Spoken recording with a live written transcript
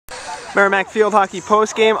Merrimack field hockey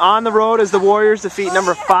postgame on the road as the Warriors defeat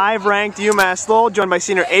number 5 ranked UMass-Lowell, joined by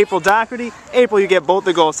senior April Daugherty. April, you get both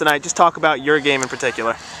the goals tonight. Just talk about your game in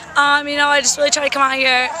particular. I just really tried to come out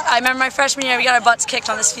here. I remember my freshman year, we got our butts kicked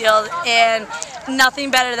on this field, and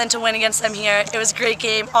nothing better than to win against them here. It was a great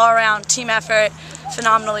game, all around, team effort,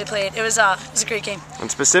 phenomenally played. It was a great game.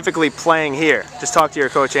 And specifically playing here, just talk to your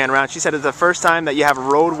coach, Ann Round. She said it's the first time that you have a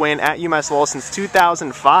road win at UMass-Lowell since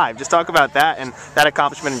 2005. Just talk about that and that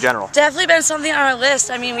accomplishment in general. Definitely been something on our list.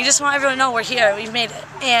 I mean, we just want everyone to know we're here, we've made it.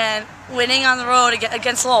 And winning on the road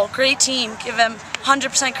against Lowell, great team, give them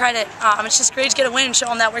 100% credit. It's just great to get a win and show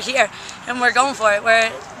them that we're here and we're going for it.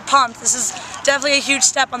 We're pumped. This is definitely a huge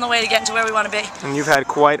step on the way to getting to where we want to be. And you've had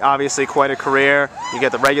obviously quite a career. You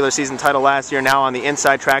get the regular season title last year, now on the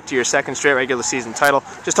inside track to your second straight regular season title.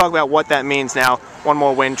 Just talk about what that means now. One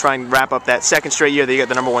more win, try and wrap up that second straight year that you get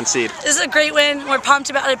the #1 seed. This is a great win. We're pumped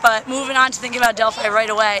about it, but moving on to thinking about Delphi right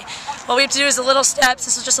away. What we have to do is the little steps.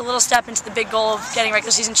 This is just a little step into the big goal of getting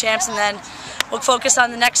regular season champs, and then we'll focus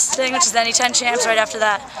on the next thing, which is the NE10 champs right after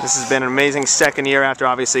that. This has been an amazing second year after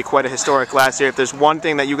obviously quite a historic last year. If there's one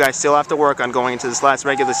thing that you guys still have to work on going into this last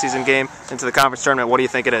regular season game, into the conference tournament, what do you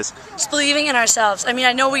think it is? Just believing in ourselves. I mean,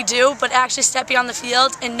 I know we do, but actually stepping on the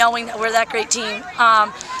field and knowing that we're that great team.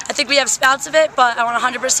 I think we have spouts of it, but I want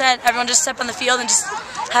 100% everyone just step on the field and just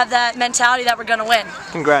have that mentality that we're going to win.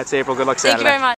 Congrats, April. Good luck Saturday. Thank you very much.